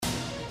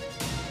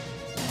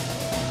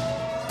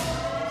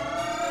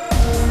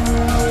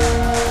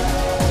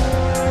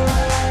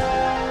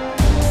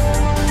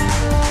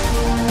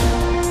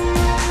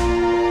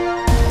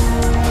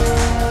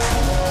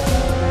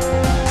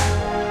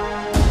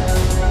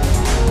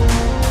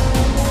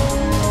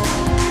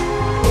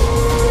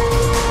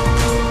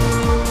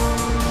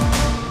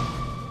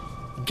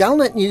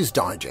Galnet News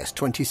Digest,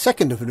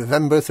 22nd of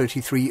November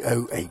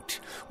 3308.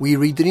 We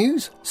read the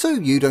news so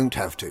you don't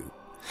have to.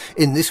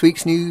 In this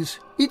week's news,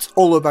 it's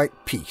all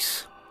about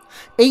peace.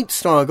 8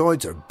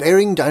 Stargoids are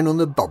bearing down on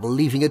the bubble,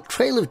 leaving a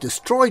trail of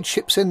destroyed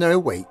ships in their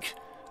wake,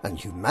 and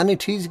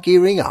humanity's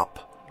gearing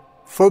up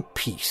for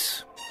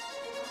peace.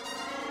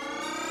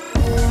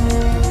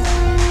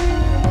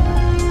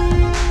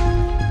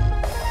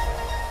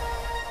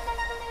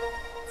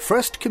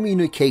 First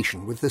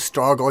communication with the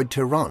Stargoid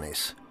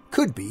Taranis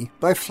could be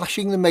by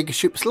flashing the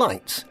megaship's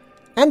lights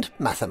and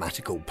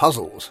mathematical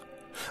puzzles,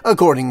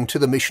 according to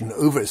the mission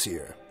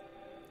overseer.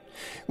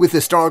 With the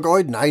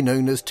Stargoid, now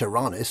known as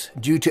Taranis,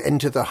 due to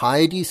enter the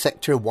Hyades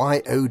Sector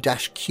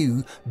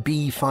YO-Q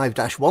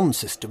B5-1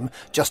 system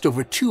just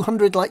over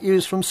 200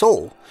 light-years from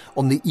Sol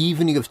on the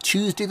evening of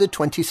Tuesday the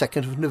 22nd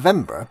of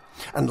November,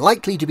 and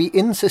likely to be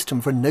in system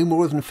for no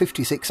more than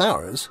 56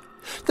 hours,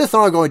 the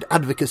Thargoid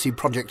Advocacy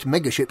Project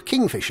megaship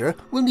Kingfisher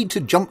will need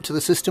to jump to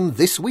the system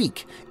this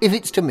week if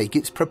it's to make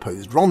its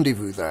proposed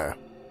rendezvous there.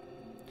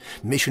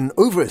 Mission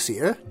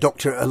Overseer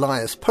Dr.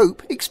 Elias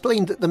Pope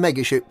explained that the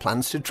megaship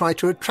plans to try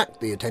to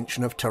attract the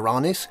attention of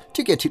Taranis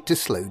to get it to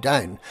slow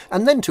down,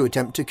 and then to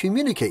attempt to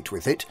communicate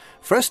with it,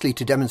 firstly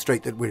to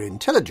demonstrate that we're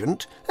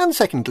intelligent, and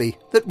secondly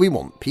that we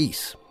want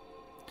peace.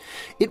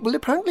 It will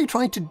apparently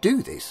try to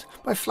do this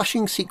by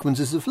flashing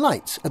sequences of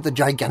lights at the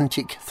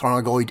gigantic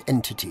Thargoid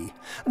entity,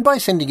 and by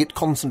sending it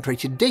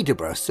concentrated data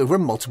bursts over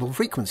multiple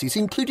frequencies,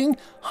 including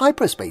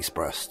hyperspace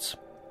bursts.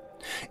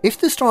 If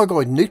the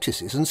Stargoid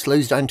notices and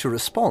slows down to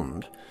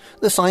respond,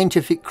 the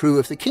scientific crew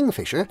of the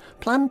Kingfisher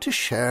plan to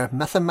share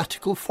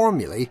mathematical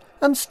formulae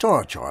and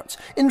star charts,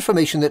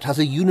 information that has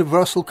a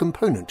universal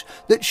component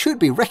that should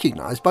be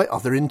recognised by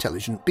other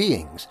intelligent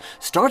beings.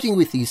 Starting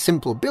with these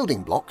simple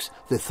building blocks,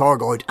 the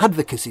Thargoid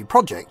Advocacy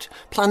Project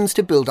plans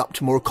to build up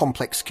to more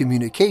complex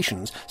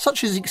communications,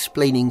 such as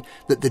explaining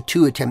that the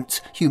 2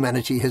 attempts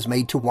humanity has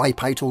made to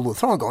wipe out all the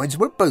Thargoids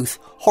were both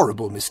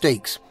horrible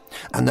mistakes,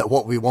 and that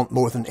what we want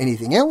more than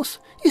anything else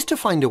is to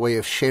find a way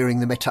of sharing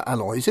the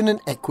meta-alloys in an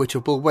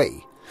equitable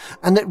way,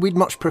 and that we'd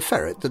much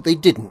prefer it that they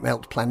didn't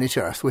melt planet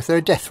Earth with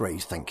their death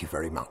rays, thank you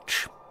very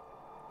much.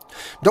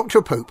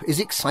 Dr. Pope is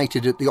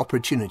excited at the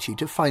opportunity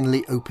to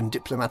finally open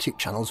diplomatic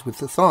channels with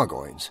the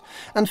Thargoids,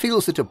 and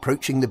feels that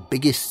approaching the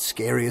biggest,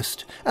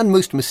 scariest, and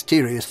most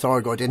mysterious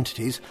Thargoid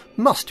entities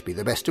must be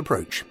the best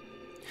approach.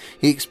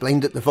 He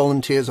explained that the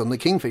volunteers on the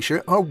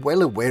Kingfisher are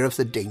well aware of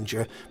the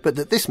danger, but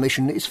that this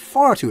mission is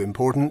far too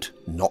important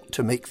not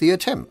to make the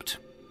attempt.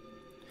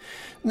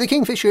 The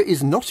Kingfisher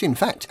is not in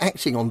fact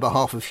acting on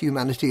behalf of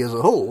humanity as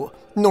a whole,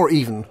 nor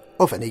even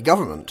of any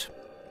government.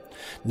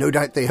 No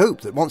doubt they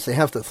hope that once they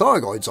have the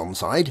Thargoids on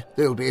side,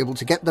 they'll be able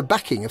to get the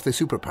backing of the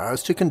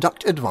superpowers to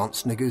conduct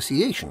advanced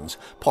negotiations,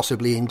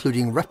 possibly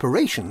including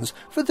reparations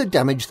for the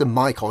damage the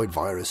mycoid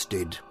virus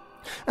did,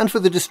 and for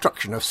the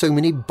destruction of so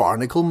many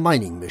barnacle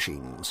mining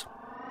machines.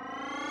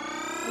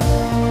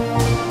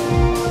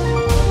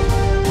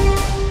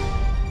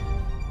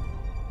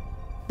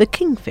 The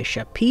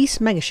Kingfisher Peace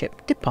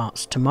megaship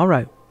departs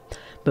tomorrow,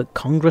 but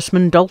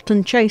Congressman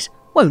Dalton Chase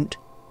won't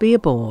be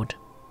aboard.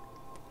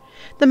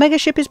 The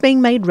megaship is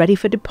being made ready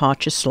for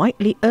departure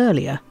slightly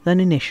earlier than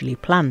initially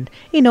planned,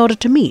 in order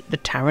to meet the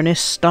Taranis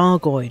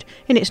Stargoid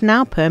in its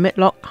now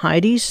permit-locked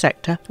Hyades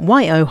Sector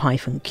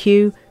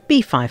YO-Q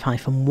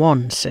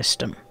B5-1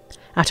 system.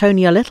 At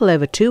only a little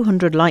over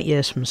 200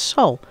 light-years from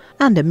Sol,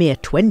 and a mere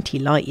 20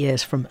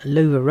 light-years from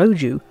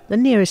Lovoroju, the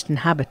nearest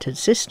inhabited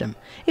system,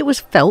 it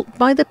was felt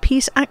by the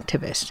peace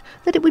activists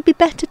that it would be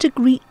better to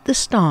greet the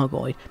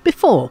Stargoid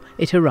before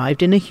it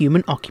arrived in a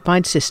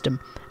human-occupied system,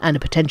 and a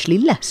potentially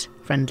less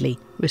friendly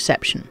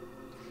reception.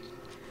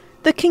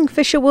 The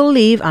Kingfisher will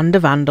leave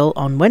Andervandel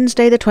on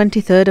Wednesday the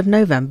 23rd of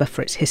November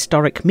for its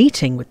historic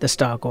meeting with the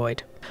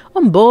Stargoid.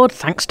 On board,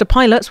 thanks to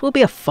pilots, will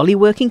be a fully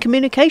working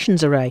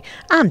communications array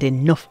and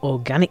enough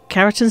organic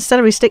carrot and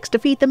celery sticks to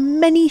feed the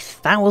many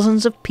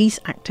thousands of peace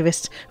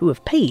activists who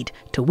have paid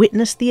to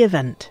witness the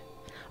event.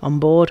 On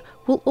board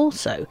will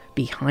also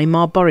be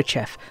Haimar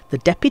Borichev, the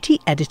deputy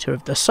editor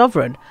of The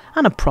Sovereign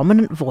and a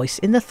prominent voice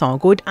in the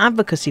Thargoid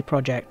Advocacy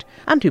Project,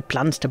 and who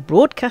plans to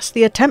broadcast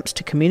the attempts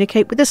to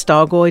communicate with the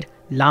Stargoid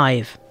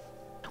live.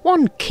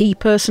 One key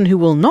person who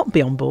will not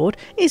be on board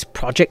is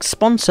project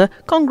sponsor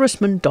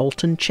Congressman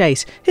Dalton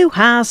Chase, who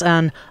has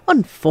an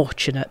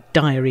unfortunate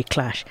diary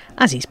clash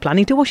as he's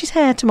planning to wash his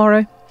hair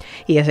tomorrow.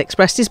 He has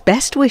expressed his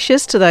best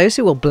wishes to those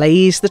who will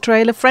blaze the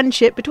trail of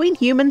friendship between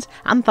humans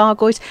and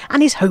Thargoids,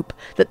 and his hope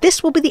that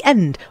this will be the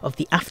end of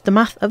the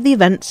aftermath of the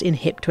events in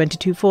HIP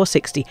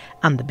 22460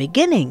 and the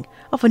beginning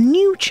of a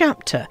new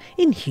chapter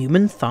in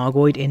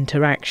human-Thargoid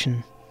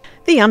interaction.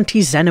 The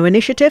Anti-Xeno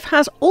Initiative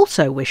has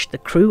also wished the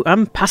crew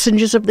and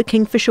passengers of the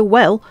Kingfisher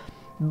well,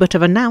 but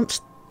have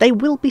announced they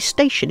will be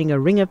stationing a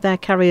ring of their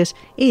carriers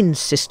in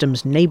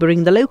systems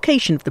neighbouring the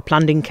location of the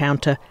planned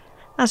encounter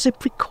as a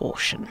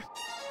precaution.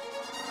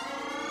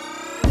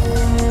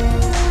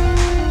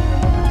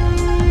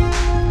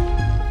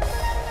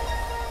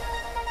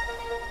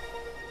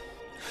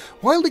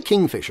 While the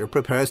Kingfisher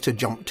prepares to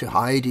jump to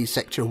Hyades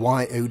Sector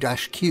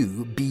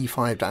YO-Q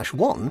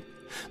B5-1,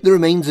 the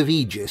remains of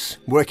Aegis,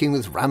 working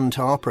with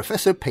Rantar,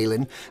 Professor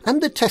Palin,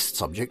 and the test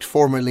subject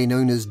formerly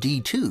known as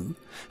D2,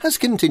 has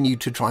continued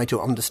to try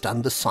to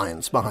understand the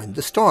science behind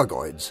the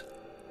Stargoids.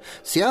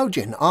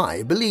 Xiaojin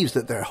I believes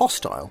that they're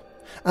hostile,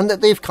 and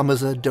that they've come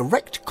as a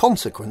direct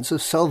consequence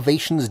of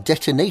Salvation's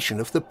detonation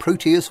of the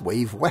Proteus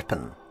wave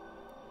weapon.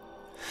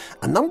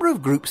 A number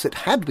of groups that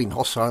had been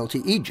hostile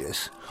to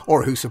Aegis,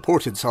 or who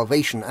supported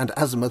Salvation and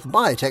Azimuth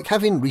Biotech,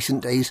 have in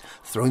recent days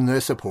thrown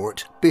their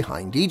support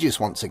behind Aegis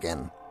once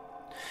again.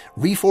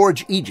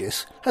 Reforge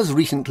Aegis has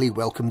recently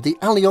welcomed the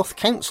Alioth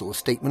Council's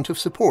statement of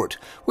support,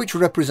 which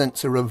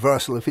represents a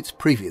reversal of its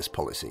previous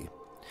policy.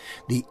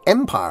 The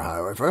Empire,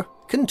 however,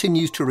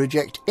 continues to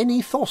reject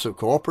any thought of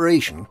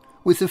cooperation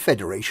with the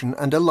Federation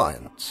and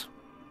Alliance.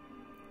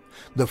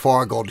 The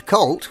Far-God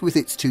cult, with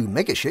its 2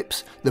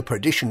 megaships, the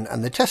Perdition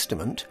and the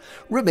Testament,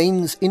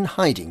 remains in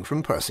hiding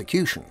from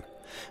persecution.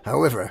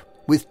 However,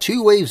 with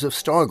 2 waves of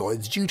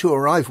Stargoids due to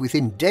arrive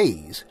within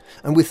days,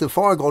 and with the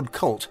Far-God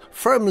cult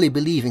firmly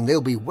believing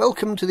they'll be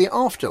welcomed to the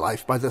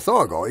afterlife by the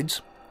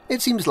Thargoids,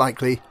 it seems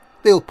likely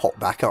they'll pop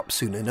back up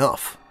soon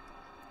enough.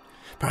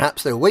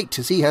 Perhaps they'll wait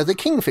to see how the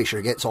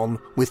Kingfisher gets on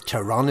with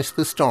Tyrannus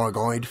the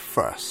Stargoid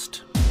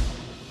first.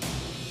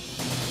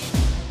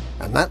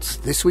 And that's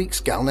this week's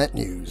Galnet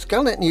News.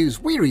 Galnet News,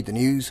 we read the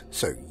news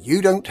so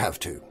you don't have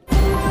to.